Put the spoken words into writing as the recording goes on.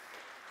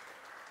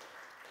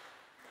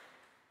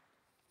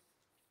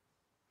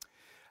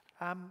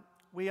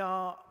We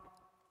are,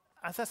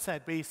 as I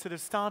said, we sort of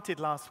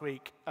started last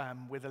week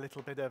with a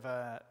little bit of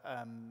a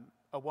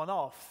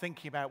one-off,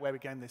 thinking about where we're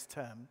going this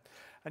term.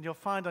 And you'll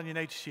find on your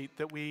notice sheet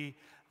that we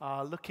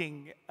are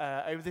looking,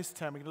 over this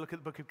term, we're going to look at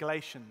the book of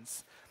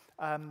Galatians.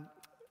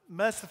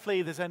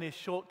 Mercifully, there's only a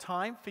short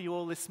time for you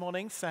all this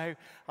morning, so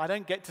I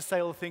don't get to say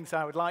all the things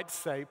I would like to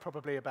say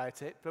probably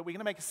about it, but we're going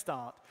to make a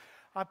start.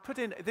 I've put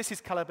in, this is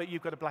colour, but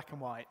you've got a black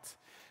and white.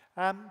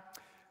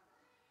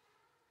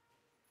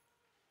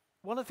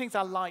 One of the things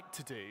I like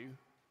to do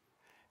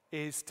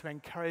is to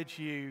encourage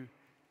you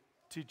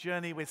to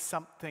journey with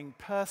something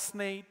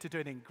personally, to do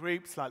it in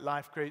groups like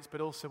life groups, but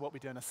also what we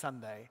do on a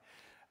Sunday.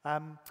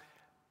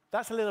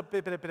 That's a little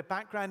bit of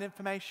background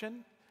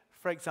information.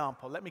 For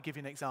example, let me give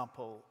you an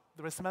example.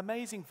 There are some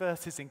amazing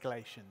verses in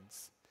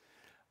Galatians.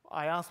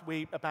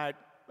 About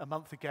a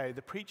month ago,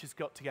 the preachers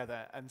got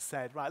together and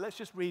said, right, let's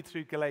just read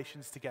through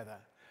Galatians together.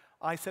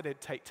 I said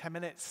it'd take 10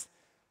 minutes,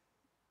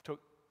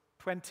 took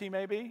 20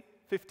 maybe,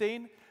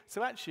 15.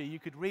 So actually, you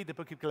could read the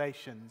book of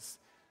Galatians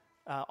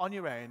on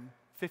your own,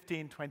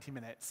 15, 20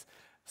 minutes.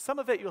 Some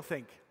of it you'll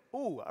think,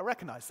 oh, I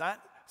recognize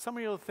that. Some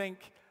of you will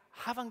think,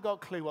 haven't got a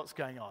clue what's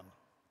going on.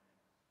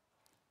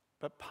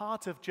 But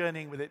part of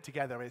journeying with it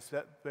together is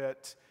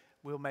that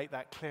we'll make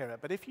that clearer.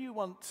 But if you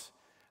want,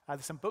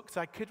 there's some books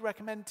I could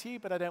recommend to you,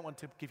 but I don't want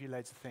to give you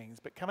loads of things.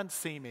 But come and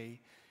see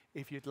me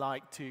if you'd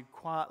like to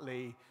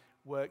quietly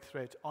work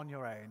through it on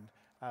your own.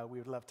 We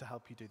would love to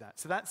help you do that.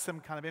 So that's some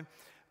kind of...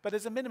 But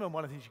as a minimum,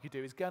 one of the things you could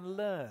do is go and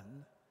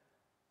learn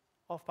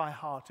off by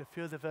heart a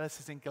few of the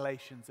verses in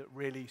Galatians that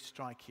really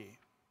strike you.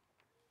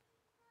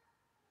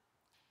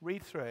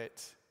 Read through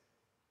it.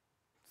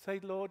 Say,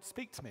 Lord,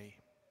 speak to me.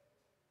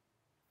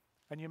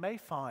 And you may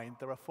find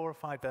there are 4 or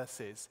 5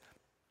 verses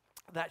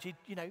that actually,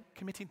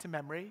 committing to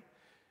memory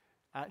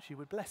actually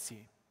would bless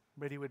you,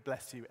 really would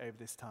bless you over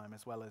this time,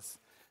 as well as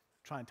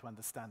trying to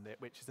understand it,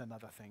 which is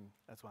another thing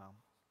as well.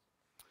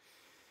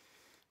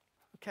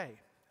 Okay.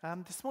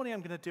 This morning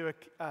I'm going to do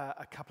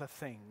a couple of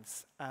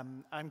things.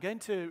 I'm going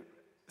to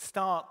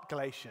start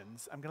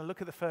Galatians. I'm going to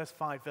look at the first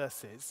 5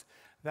 verses.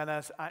 Then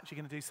I'm actually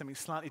going to do something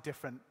slightly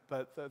different,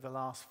 but the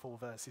last 4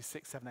 verses,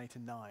 6, 7, 8,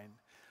 and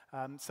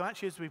 9. So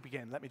actually as we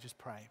begin, let me just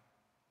pray.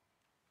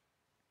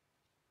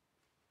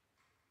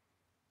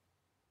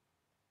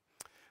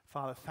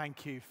 Father,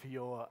 thank you for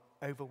your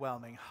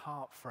overwhelming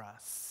heart for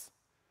us.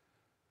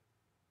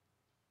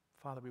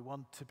 Father, we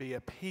want to be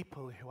a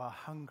people who are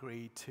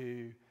hungry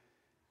to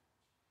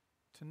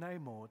know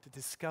more, to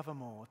discover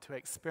more, to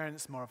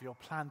experience more of your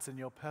plans and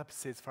your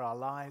purposes for our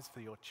lives,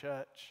 for your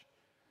church.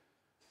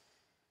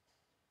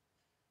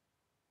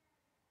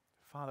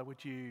 Father,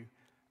 would you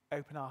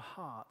open our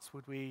hearts?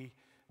 Would we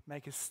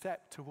make a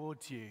step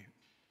towards you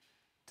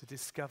to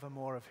discover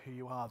more of who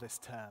you are this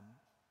term?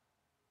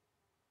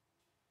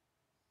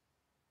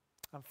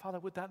 And Father,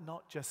 would that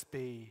not just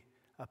be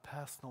a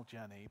personal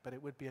journey, but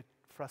it would be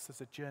for us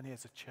as a journey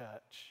as a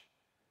church?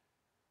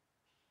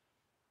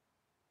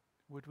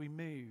 Would we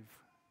move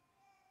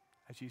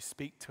as you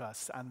speak to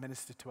us and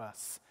minister to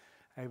us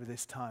over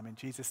this time? In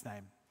Jesus'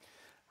 name,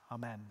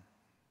 amen.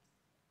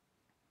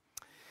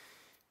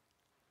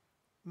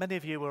 Many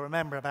of you will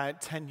remember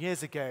about 10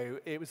 years ago,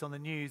 it was on the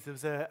news, there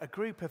was a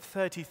group of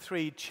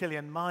 33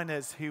 Chilean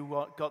miners who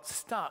got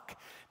stuck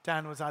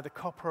down was either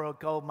copper or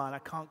gold mine, I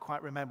can't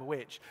quite remember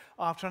which,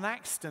 after an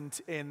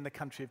accident in the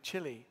country of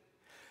Chile.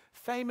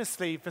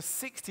 Famously, for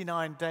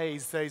 69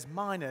 days, those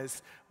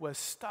miners were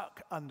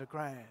stuck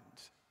underground.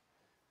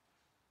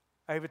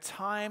 Over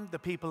time, the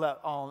people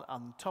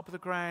on top of the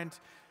ground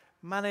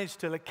managed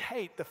to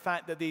locate the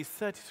fact that these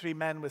 33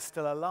 men were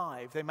still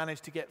alive. They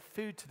managed to get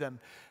food to them.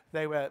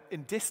 They were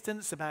in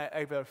distance, about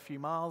over a few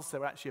miles. They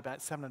were actually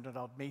about 700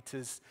 odd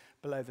meters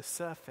below the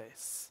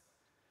surface.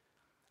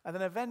 And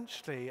then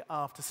eventually,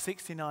 after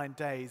 69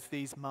 days,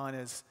 these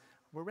miners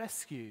were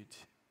rescued.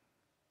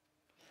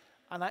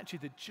 And actually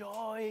the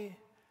joy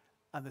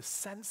and the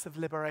sense of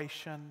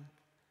liberation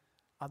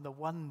and the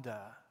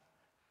wonder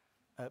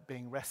at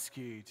being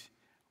rescued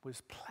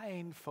was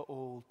plain for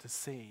all to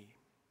see.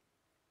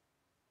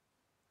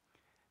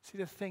 See,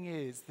 the thing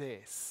is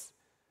this: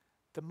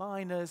 the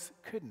miners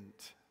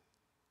couldn't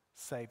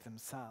save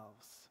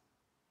themselves.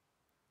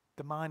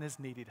 The miners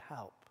needed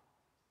help.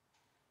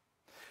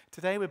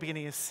 Today we're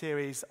beginning a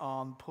series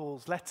on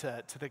Paul's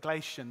letter to the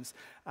Galatians,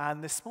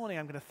 and this morning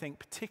I'm going to think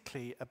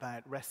particularly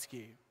about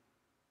rescue.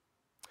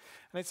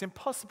 And it's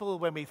impossible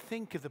when we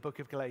think of the book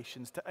of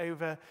Galatians to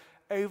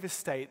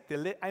overstate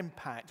the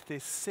impact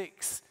this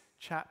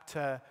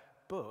 6-chapter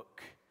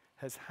book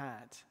has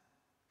had.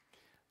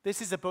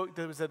 This is a book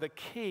that was at the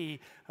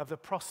key of the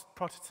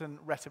Protestant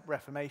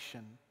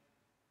Reformation.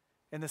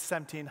 In the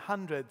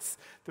 1700s,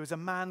 there was a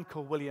man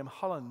called William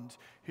Holland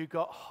who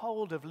got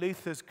hold of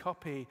Luther's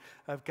copy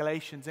of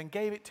Galatians and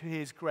gave it to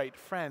his great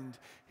friend,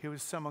 who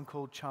was someone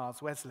called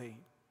Charles Wesley.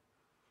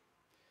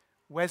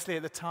 Wesley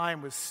at the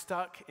time was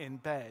stuck in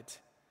bed,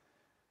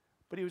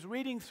 but he was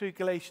reading through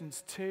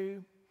Galatians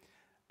 2,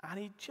 and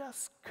he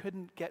just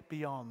couldn't get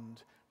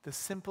beyond the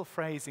simple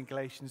phrase in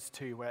Galatians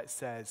 2 where it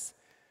says,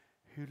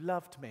 who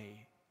loved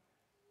me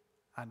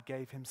and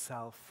gave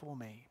himself for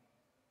me.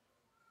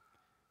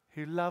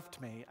 Who loved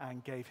me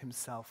and gave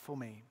himself for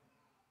me.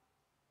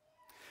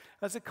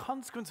 As a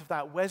consequence of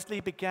that,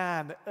 Wesley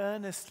began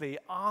earnestly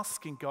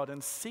asking God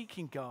and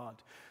seeking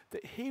God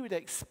that he would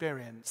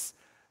experience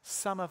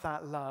some of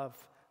that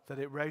love that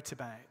it wrote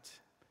about.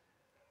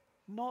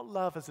 Not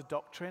love as a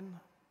doctrine,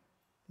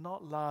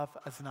 not love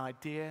as an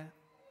idea,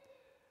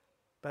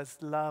 but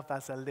love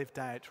as a lived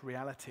out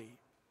reality.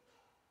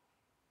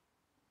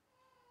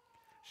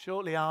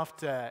 Shortly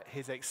after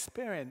his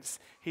experience,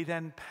 he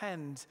then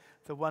penned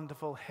the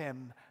wonderful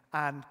hymn,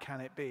 "And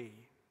Can It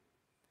Be?"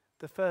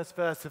 The first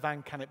verse of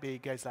 "And Can It Be"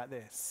 goes like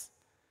this: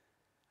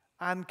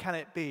 "And can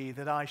it be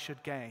that I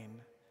should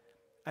gain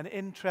an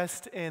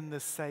interest in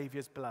the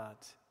Saviour's blood?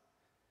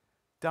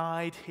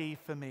 Died he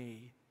for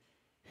me,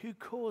 who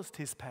caused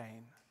his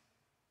pain?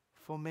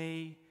 For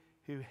me,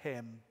 who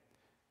him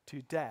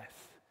to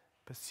death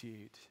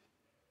pursued?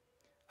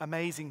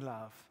 Amazing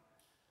love,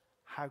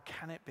 how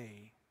can it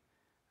be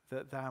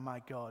that thou, my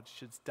God,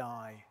 shouldst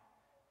die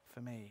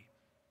for me?"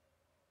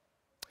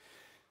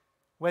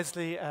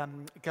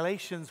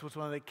 Galatians was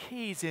one of the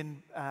keys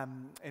in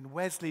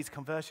Wesley's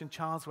conversion,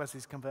 Charles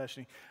Wesley's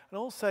conversion, and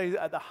also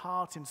at the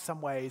heart in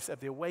some ways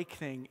of the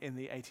awakening in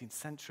the 18th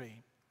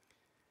century.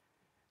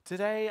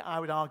 Today, I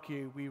would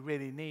argue we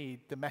really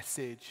need the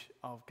message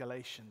of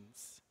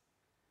Galatians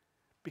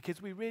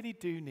because we really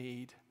do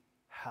need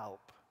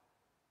help.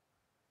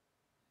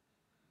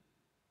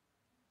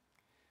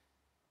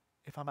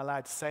 If I'm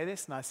allowed to say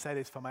this, and I say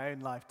this for my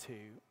own life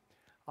too,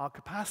 our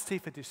capacity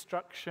for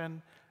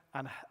destruction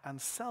and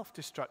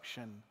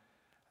self-destruction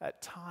at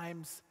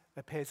times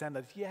appears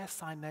endless.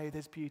 Yes, I know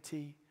there's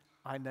beauty.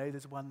 I know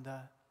there's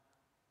wonder.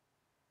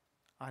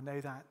 I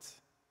know that.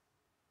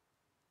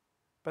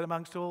 But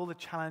amongst all the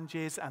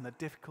challenges and the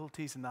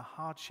difficulties and the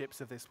hardships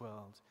of this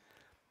world,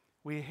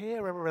 we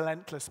hear a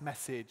relentless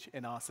message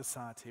in our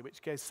society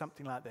which goes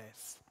something like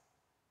this: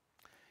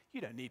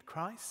 you don't need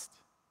Christ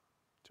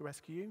to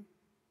rescue you.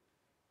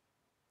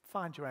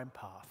 Find your own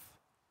path.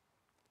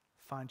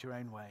 Find your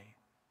own way.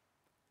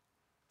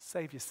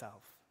 Save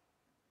yourself.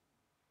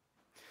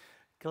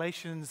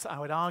 Galatians, I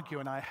would argue,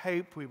 and I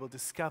hope we will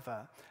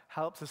discover,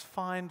 helps us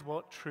find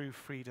what true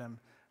freedom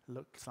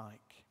looks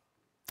like.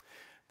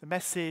 The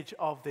message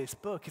of this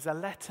book is a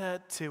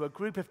letter to a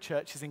group of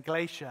churches in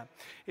Galatia.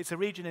 It's a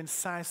region in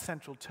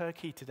south-central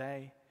Turkey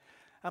today.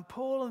 And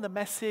Paul and the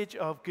message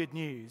of good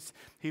news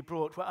he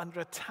brought were under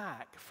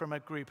attack from a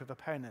group of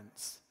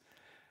opponents.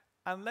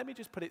 And let me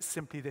just put it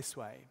simply this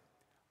way: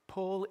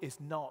 Paul is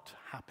not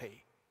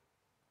happy.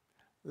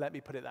 Let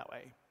me put it that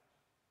way.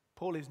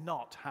 Paul is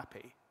not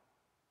happy.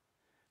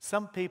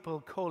 Some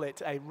people call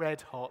it a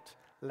red-hot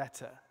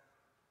letter.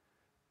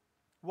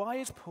 Why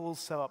is Paul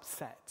so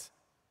upset?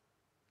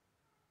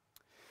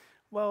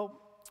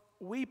 Well,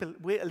 we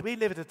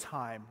live at a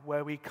time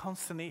where we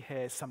constantly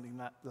hear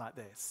something like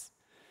this.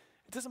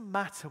 It doesn't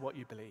matter what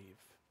you believe,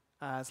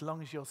 as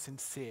long as you're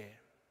sincere.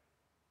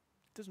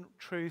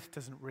 Truth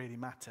doesn't really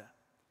matter.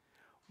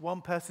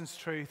 One person's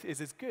truth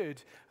is as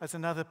good as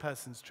another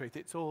person's truth.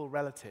 It's all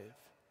relative.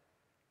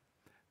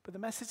 But the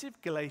message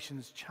of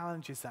Galatians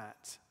challenges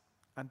that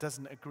and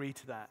doesn't agree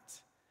to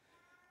that.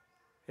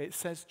 It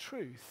says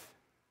truth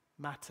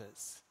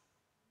matters.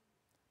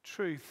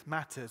 Truth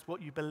matters.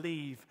 What you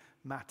believe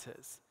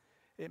matters.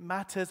 It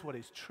matters what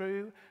is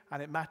true,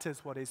 and it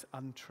matters what is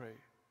untrue.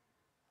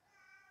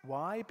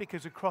 Why?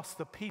 Because across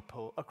the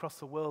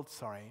world,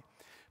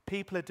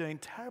 people are doing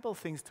terrible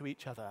things to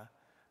each other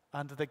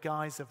under the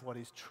guise of what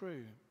is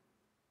true.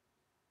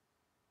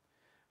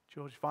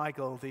 George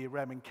Weigel, the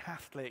Roman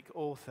Catholic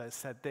author,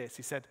 said this.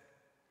 He said,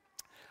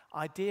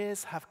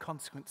 "Ideas have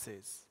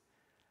consequences,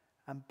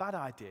 and bad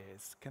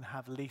ideas can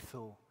have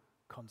lethal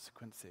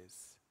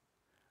consequences.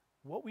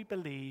 What we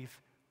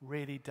believe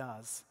really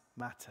does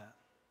matter."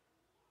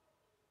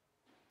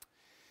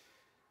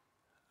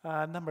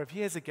 A number of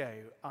years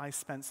ago, I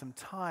spent some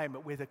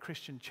time with a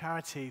Christian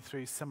charity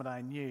through someone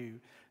I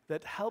knew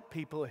that helped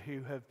people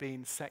who have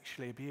been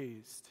sexually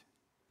abused.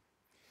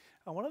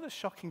 And one of the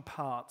shocking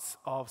parts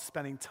of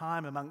spending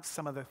time amongst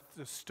some of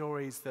the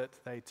stories that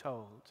they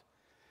told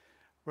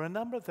were a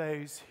number of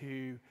those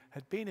who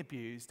had been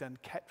abused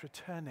and kept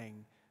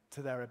returning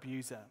to their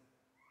abuser.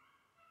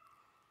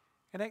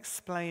 In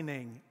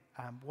explaining,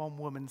 one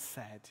woman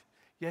said,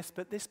 "Yes,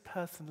 but this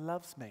person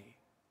loves me.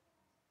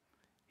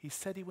 He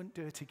said he wouldn't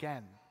do it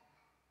again."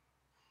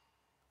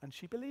 And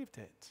she believed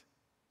it.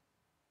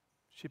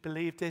 She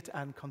believed it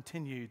and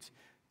continued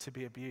to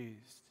be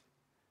abused.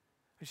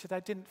 She said,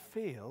 "I didn't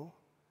feel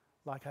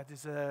like I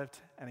deserved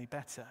any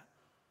better."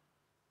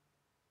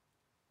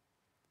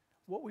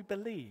 What we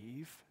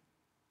believe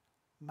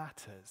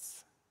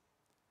matters.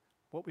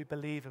 What we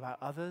believe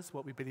about others,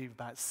 what we believe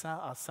about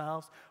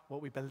ourselves,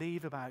 what we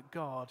believe about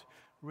God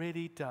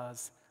really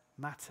does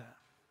matter.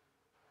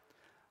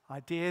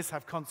 Ideas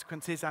have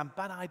consequences, and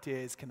bad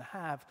ideas can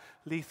have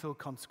lethal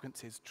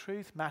consequences.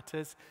 Truth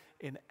matters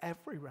in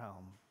every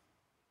realm.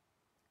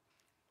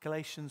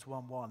 Galatians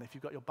 1:1. If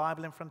you've got your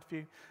Bible in front of you,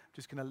 I'm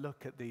just going to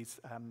look at these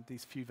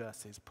few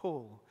verses.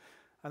 Paul,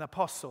 an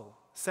apostle,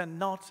 sent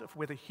not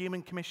with a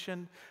human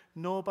commission,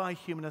 nor by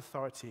human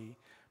authority,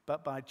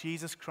 but by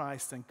Jesus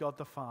Christ and God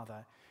the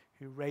Father,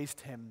 who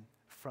raised him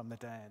from the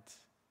dead.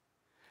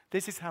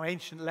 This is how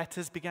ancient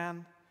letters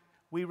began.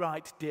 We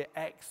write Dear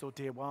X or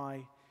Dear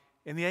Y.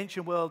 In the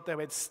ancient world, they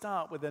would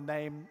start with the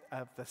name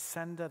of the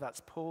sender,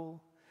 that's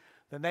Paul,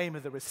 the name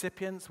of the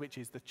recipients, which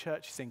is the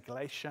churches in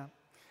Galatia,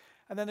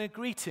 and then a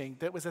greeting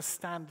that was a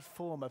standard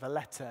form of a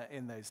letter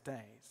in those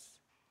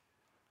days.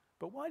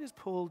 But why does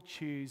Paul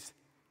choose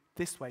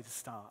this way to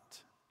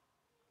start?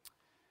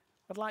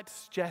 I'd like to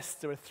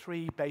suggest there are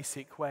three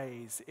basic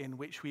ways in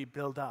which we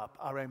build up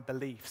our own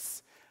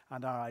beliefs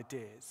and our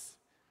ideas.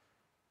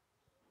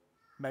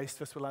 Most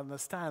of us will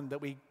understand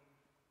that we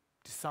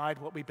decide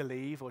what we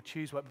believe or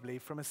choose what we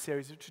believe from a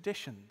series of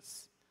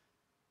traditions.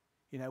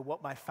 You know,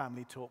 what my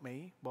family taught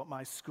me, what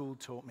my school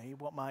taught me,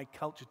 what my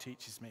culture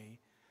teaches me.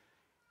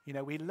 You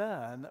know, we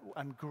learn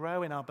and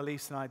grow in our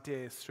beliefs and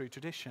ideas through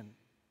tradition.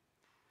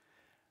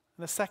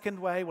 And the second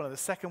way, one of the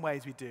second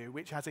ways we do,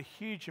 which has a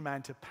huge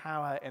amount of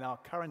power in our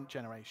current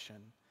generation,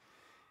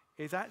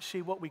 is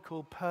actually what we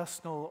call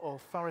personal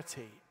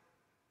authority.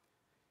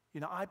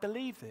 You know, I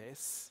believe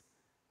this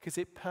because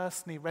it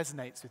personally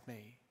resonates with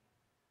me,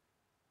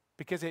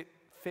 because it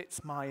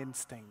fits my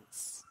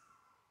instincts.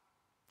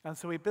 And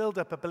so we build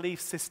up a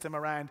belief system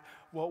around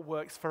what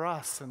works for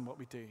us and what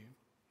we do.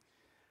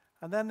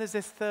 And then there's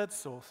this third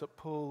source that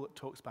Paul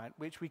talks about,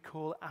 which we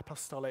call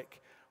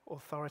apostolic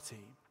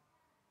authority.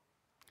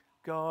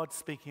 God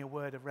speaking a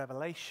word of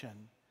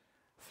revelation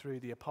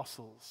through the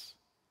apostles.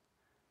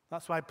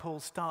 That's why Paul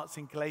starts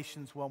in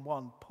Galatians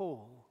 1:1,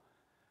 Paul,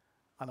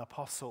 an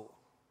apostle.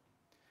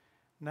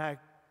 Now,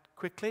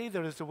 quickly,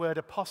 there is the word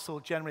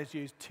apostle generally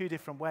used two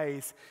different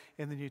ways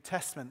in the New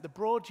Testament. The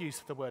broad use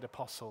of the word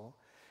apostle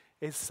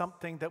is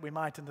something that we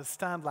might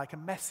understand like a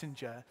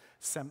messenger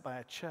sent by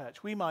a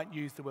church. We might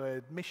use the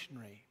word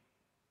missionary.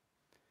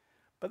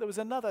 But there was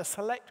another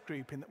select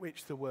group in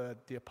which the word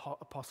the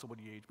apostle would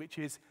use, which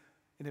is,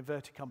 in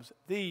inverted commas,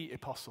 the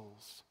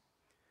apostles,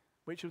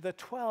 which were the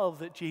 12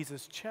 that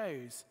Jesus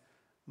chose,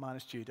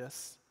 minus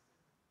Judas,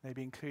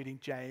 maybe including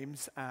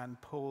James and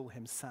Paul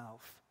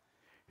himself,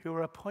 who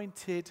were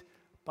appointed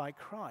by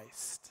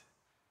Christ.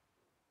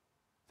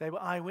 They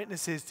were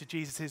eyewitnesses to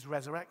Jesus'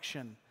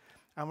 resurrection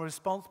and were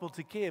responsible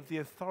to give the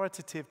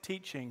authoritative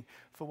teaching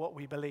for what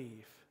we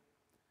believe.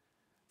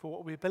 For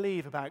what we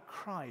believe about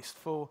Christ,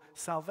 for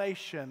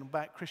salvation,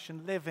 about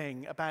Christian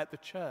living, about the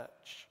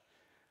church.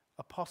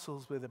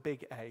 Apostles with a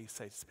big A,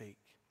 so to speak.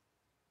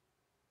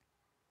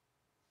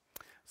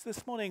 So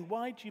this morning,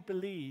 why do you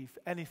believe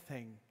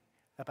anything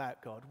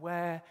about God?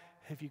 Where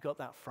have you got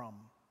that from?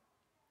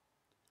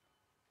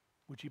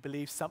 Would you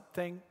believe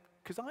something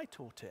because I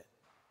taught it?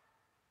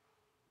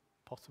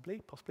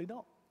 Possibly, possibly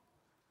not.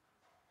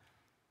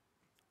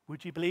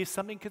 Would you believe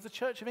something because the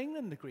Church of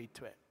England agreed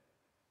to it?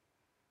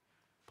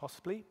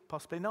 Possibly,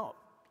 possibly not.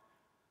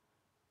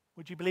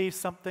 Would you believe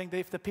something that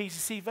if the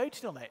PCC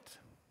voted on it?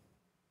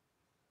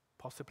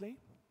 Possibly,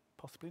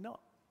 possibly not.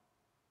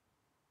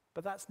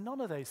 But that's none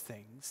of those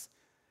things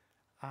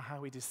are how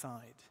we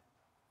decide.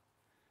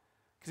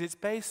 Because it's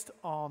based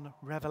on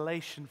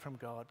revelation from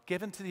God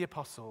given to the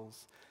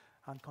apostles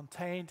and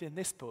contained in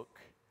this book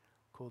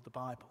called the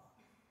Bible.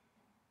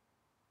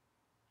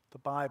 The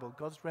Bible,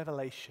 God's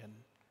revelation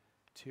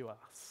to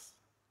us,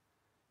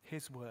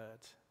 his word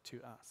to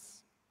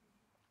us.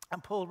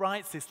 And Paul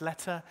writes this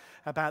letter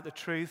about the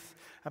truth,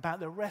 about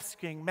the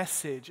rescuing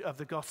message of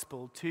the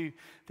gospel to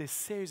this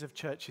series of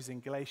churches in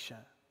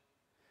Galatia.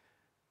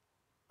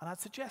 And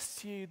I'd suggest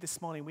to you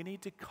this morning, we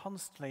need to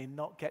constantly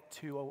not get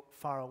too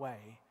far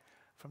away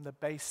from the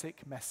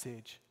basic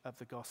message of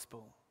the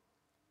gospel.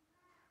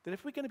 That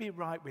if we're going to be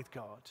right with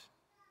God,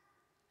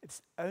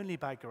 it's only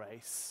by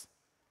grace,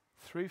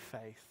 through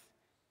faith,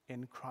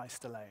 in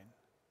Christ alone.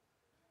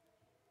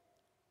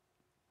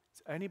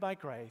 It's only by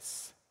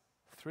grace,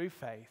 through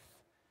faith,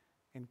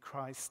 in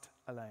Christ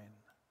alone.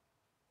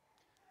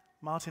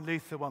 Martin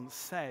Luther once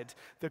said,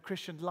 the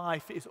Christian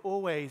life is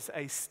always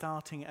a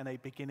starting and a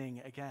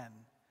beginning again.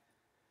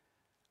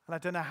 And I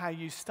don't know how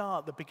you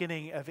start the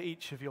beginning of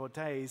each of your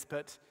days,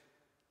 but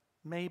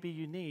maybe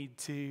you need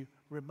to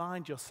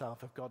remind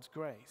yourself of God's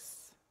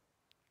grace.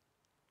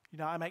 You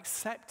know, I'm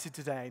accepted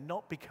today,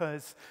 not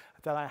because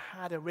that I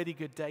had a really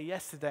good day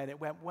yesterday and it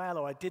went well,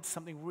 or I did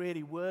something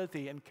really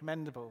worthy and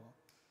commendable.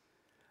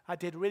 I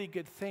did really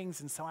good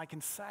things, and so I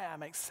can say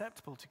I'm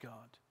acceptable to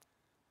God.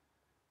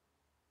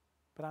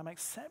 But I'm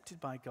accepted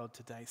by God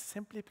today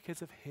simply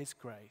because of his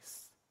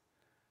grace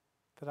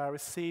that I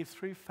received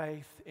through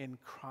faith in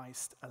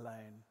Christ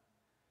alone,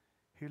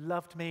 who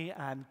loved me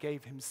and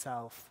gave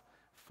himself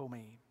for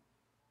me.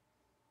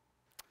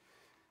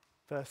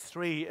 Verse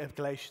 3 of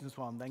Galatians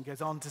 1 then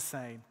goes on to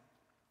say,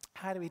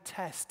 how do we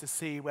test to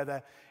see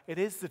whether it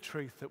is the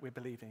truth that we're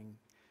believing?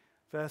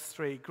 Verse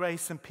 3,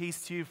 grace and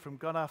peace to you from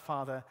God our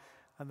Father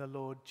and the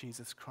Lord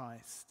Jesus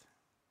Christ.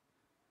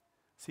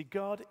 See,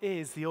 God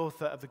is the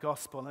author of the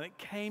gospel, and it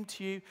came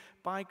to you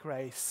by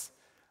grace.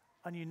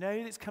 And you know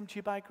that it's come to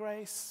you by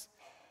grace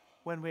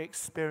when we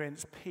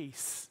experience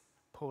peace,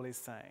 Paul is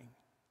saying.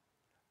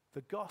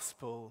 The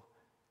gospel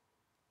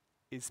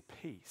is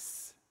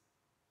peace.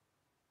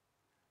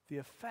 The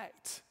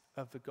effect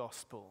of the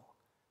gospel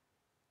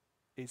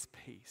is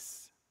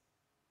peace.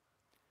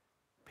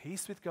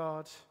 Peace with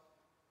God,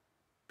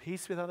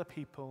 peace with other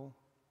people,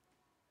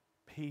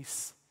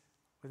 peace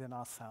within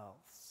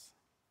ourselves.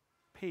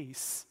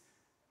 Peace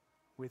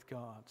with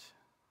God.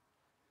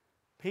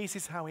 Peace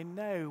is how we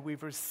know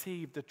we've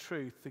received the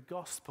truth, the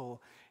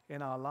gospel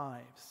in our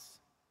lives.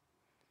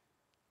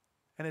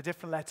 In a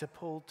different letter,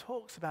 Paul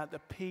talks about the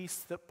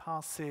peace that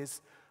passes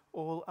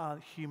all our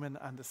human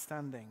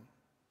understanding.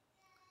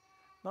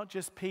 Not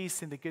just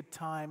peace in the good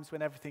times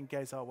when everything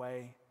goes our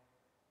way,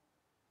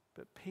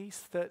 but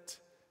peace that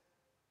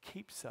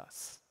keeps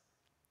us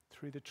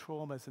through the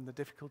traumas and the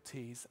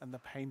difficulties and the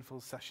painful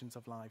sessions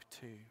of life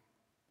too.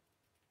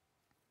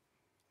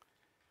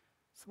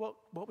 So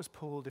what was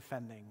Paul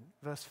defending?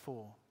 Verse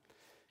 4,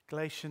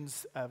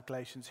 Galatians,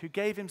 who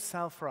gave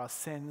himself for our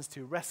sins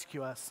to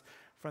rescue us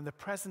from the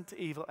present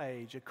evil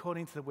age,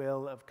 according to the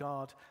will of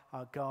God,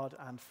 our God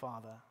and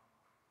Father.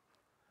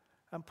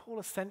 And Paul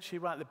essentially,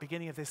 right at the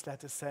beginning of this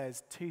letter,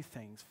 says two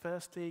things.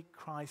 Firstly,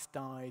 Christ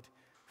died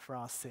for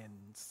our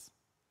sins.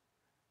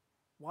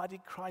 Why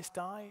did Christ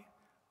die?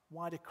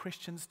 Why do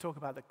Christians talk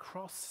about the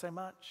cross so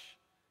much?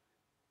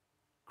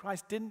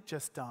 Christ didn't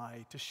just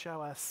die to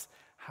show us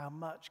how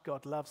much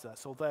God loves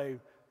us, although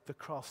the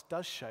cross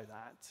does show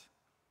that.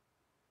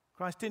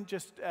 Christ didn't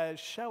just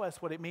show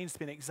us what it means to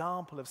be an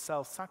example of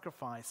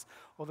self-sacrifice,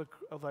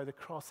 although the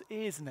cross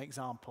is an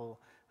example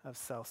of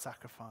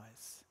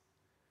self-sacrifice.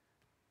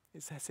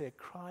 It says here,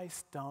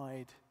 Christ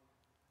died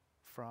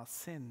for our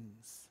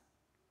sins.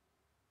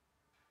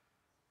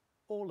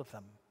 All of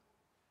them.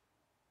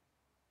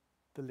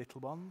 The little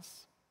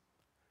ones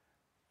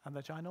and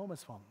the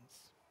ginormous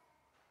ones.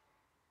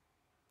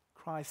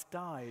 Christ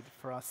died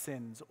for our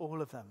sins,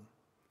 all of them.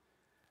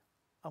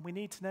 And we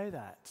need to know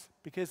that,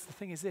 because the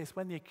thing is this,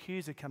 when the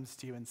accuser comes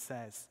to you and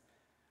says,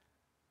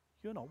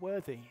 you're not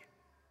worthy,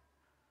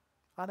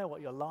 I know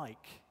what you're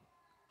like.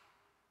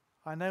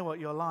 I know what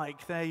you're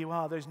like. There you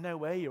are. There's no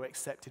way you're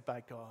accepted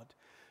by God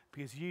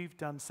because you've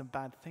done some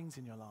bad things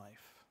in your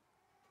life.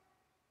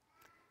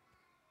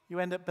 You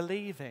end up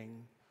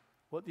believing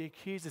what the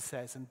accuser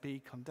says and be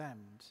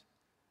condemned.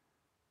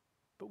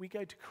 But we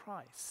go to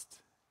Christ.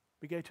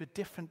 We go to a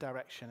different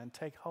direction and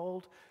take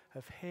hold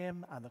of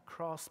him and the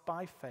cross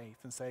by faith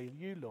and say,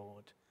 you,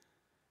 Lord,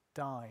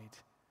 died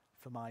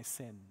for my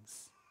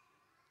sins.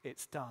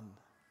 It's done.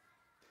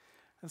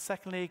 And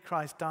secondly,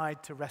 Christ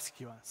died to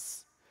rescue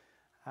us.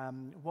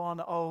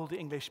 One old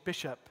English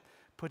bishop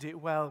put it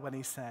well when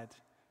he said,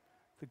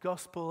 the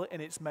gospel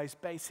in its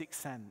most basic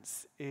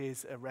sense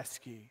is a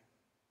rescue.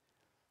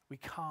 We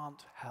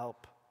can't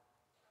help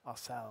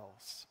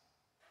ourselves.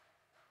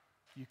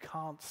 You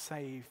can't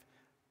save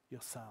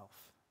yourself.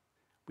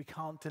 We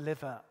can't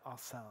deliver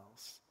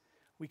ourselves.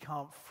 We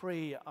can't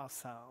free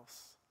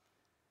ourselves.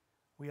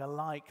 We are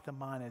like the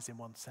miners in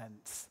one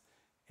sense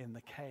in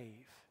the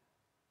cave.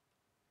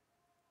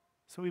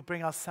 So we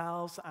bring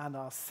ourselves and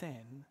our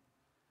sin,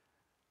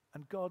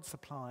 and God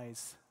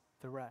supplies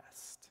the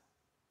rest.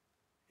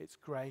 It's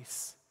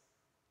grace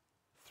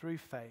through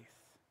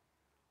faith,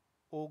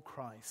 all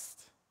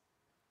Christ.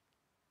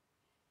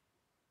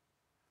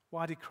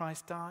 Why did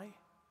Christ die?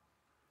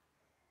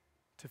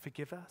 To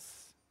forgive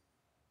us,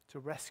 to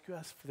rescue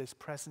us for this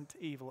present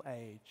evil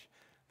age.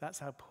 That's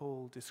how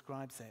Paul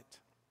describes it.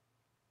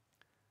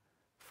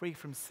 Free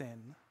from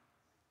sin,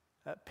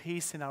 at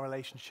peace in our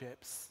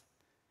relationships,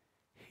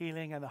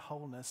 healing and the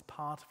wholeness,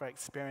 part of our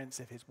experience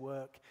of his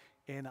work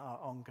in our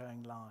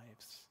ongoing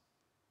lives.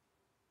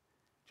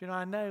 Do you know,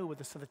 I know with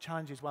the sort of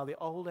challenges, while the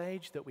old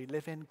age that we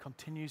live in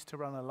continues to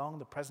run along,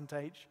 the present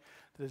age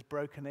that is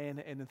broken in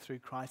and through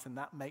Christ, and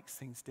that makes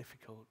things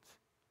difficult.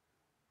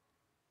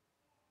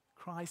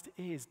 Christ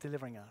is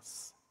delivering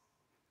us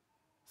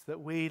so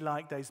that we,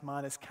 like those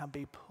miners, can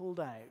be pulled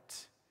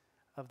out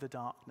of the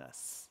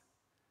darkness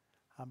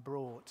and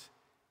brought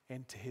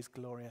into his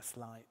glorious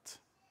light.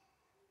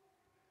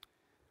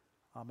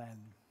 Amen.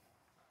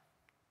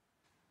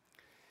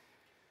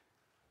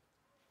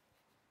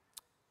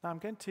 Now I'm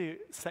going to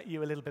set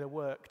you a little bit of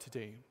work to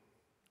do.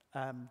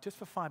 Just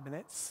for 5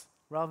 minutes,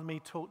 rather than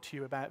me talk to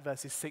you about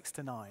verses 6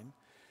 to 9,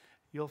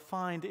 you'll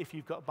find if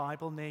you've got a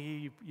Bible near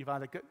you, you've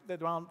either got, there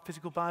aren't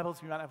physical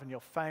Bibles, you might have on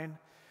your phone.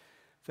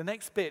 The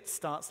next bit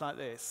starts like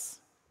this.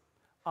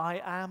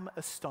 I am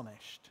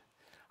astonished.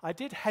 I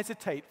did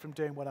hesitate from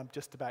doing what I'm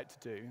just about to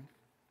do,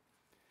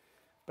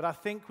 but I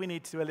think we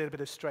need to do a little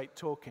bit of straight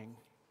talking.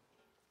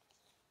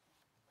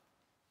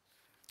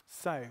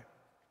 So,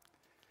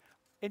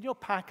 in your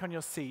pack on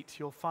your seat,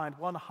 you'll find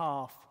one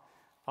half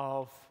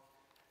of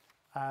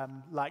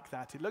like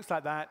that. It looks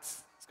like that.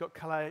 It's got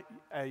color.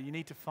 You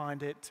need to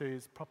find it to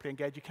properly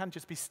engage. You can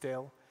just be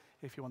still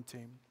if you want to.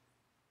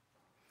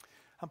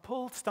 And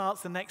Paul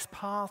starts the next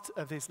part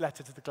of his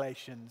letter to the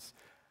Galatians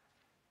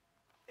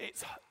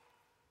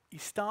he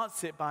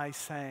starts it by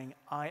saying,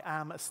 I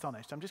am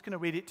astonished. I'm just going to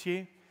read it to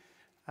you,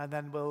 and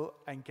then we'll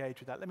engage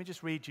with that. Let me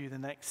just read you the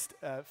next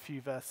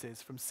few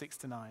verses from 6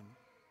 to 9.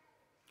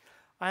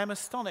 I am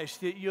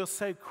astonished that you're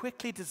so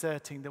quickly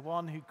deserting the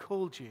one who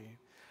called you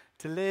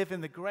to live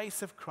in the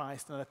grace of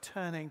Christ and are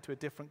turning to a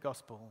different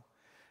gospel,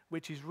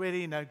 which is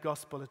really no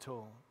gospel at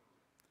all.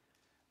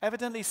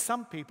 Evidently,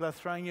 some people are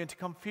throwing you into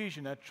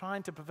confusion and are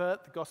trying to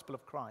pervert the gospel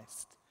of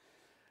Christ.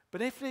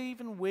 But if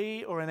even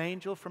we or an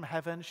angel from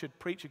heaven should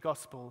preach a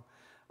gospel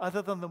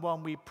other than the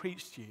one we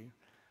preached you,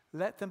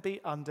 let them be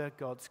under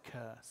God's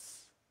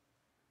curse.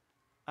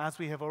 As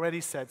we have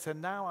already said, so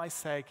now I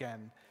say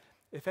again,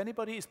 if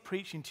anybody is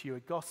preaching to you a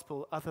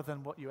gospel other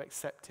than what you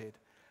accepted,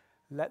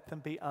 let them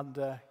be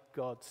under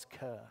God's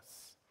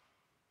curse.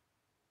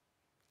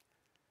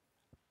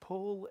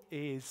 Paul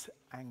is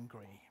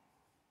angry.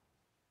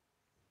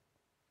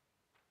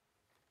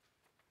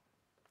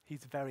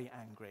 He's very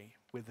angry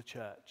with the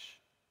church.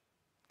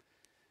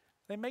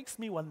 It makes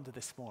me wonder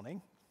this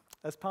morning,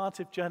 as part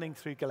of journeying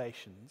through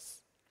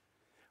Galatians,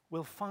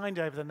 we'll find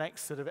over the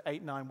next sort of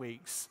 8-9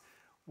 weeks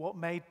what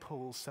made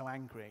Paul so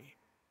angry.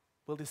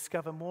 We'll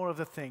discover more of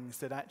the things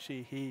that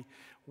actually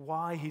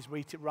why he's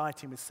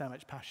writing with so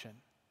much passion.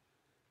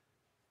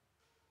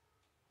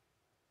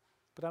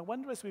 But I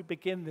wonder as we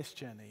begin this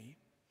journey,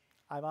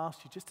 I've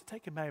asked you just to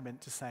take a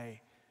moment to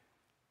say,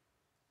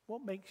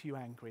 what makes you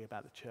angry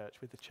about the church,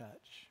 with the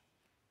church?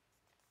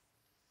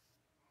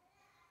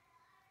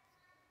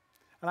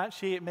 And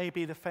actually, it may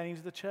be the failings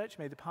of the church,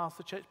 maybe the past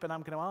of the church, but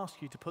I'm going to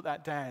ask you to put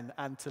that down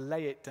and to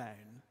lay it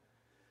down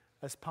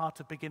as part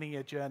of beginning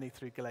your journey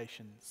through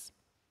Galatians.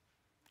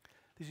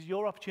 This is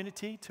your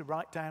opportunity to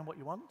write down what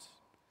you want.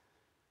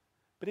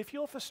 But if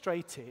you're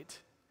frustrated,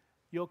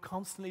 you're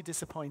constantly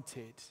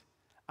disappointed,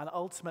 and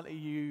ultimately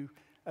you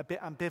a bit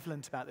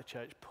ambivalent about the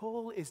church,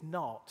 Paul is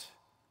not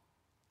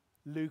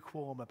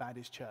lukewarm about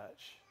his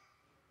church.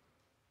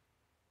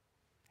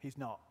 He's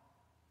not.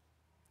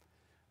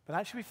 But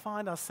actually we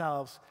find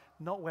ourselves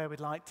not where we'd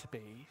like to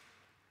be.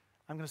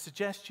 I'm going to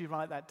suggest you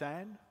write that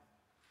down.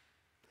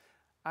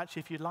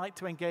 Actually, if you'd like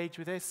to engage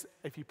with this,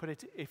 if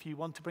you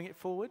want to bring it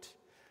forward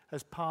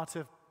as part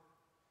of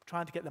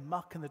trying to get the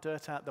muck and the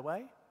dirt out of the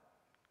way,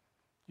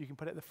 you can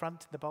put it at the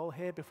front of the bowl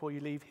here before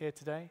you leave here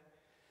today.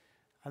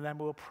 And then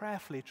we'll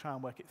prayerfully try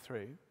and work it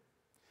through.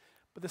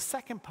 But the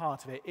second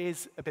part of it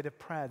is a bit of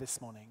prayer this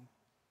morning.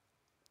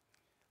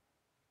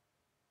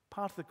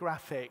 Part of the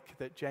graphic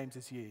that James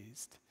has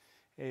used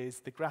is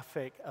the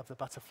graphic of the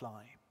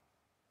butterfly,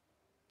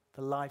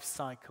 the life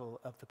cycle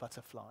of the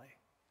butterfly.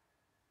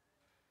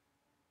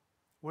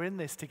 We're in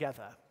this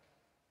together,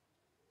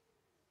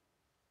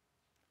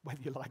 whether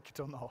you like it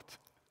or not.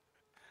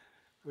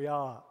 We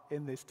are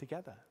in this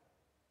together.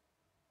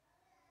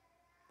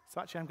 So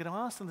actually, I'm going to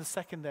ask in the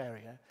second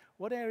area,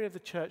 what area of the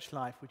church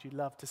life would you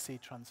love to see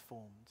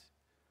transformed?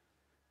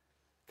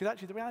 Because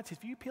actually, the reality is,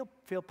 if you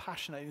feel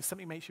passionate and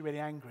something makes you really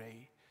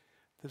angry,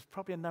 there's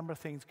probably a number of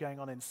things going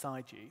on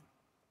inside you.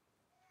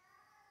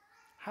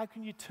 How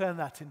can you turn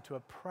that into a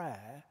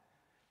prayer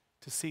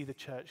to see the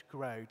church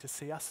grow, to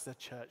see us as a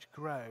church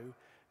grow,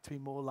 to be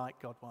more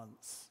like God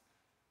wants?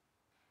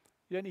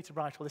 You don't need to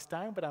write all this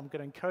down, but I'm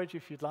going to encourage you,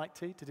 if you'd like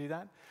to do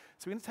that.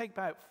 So we're going to take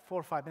about 4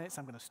 or 5 minutes.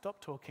 I'm going to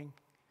stop talking,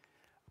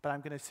 but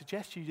I'm going to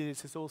suggest you do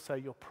this as also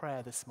your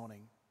prayer this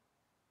morning.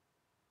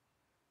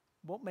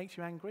 What makes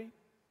you angry?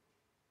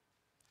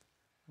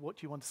 What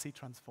do you want to see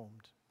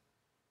transformed?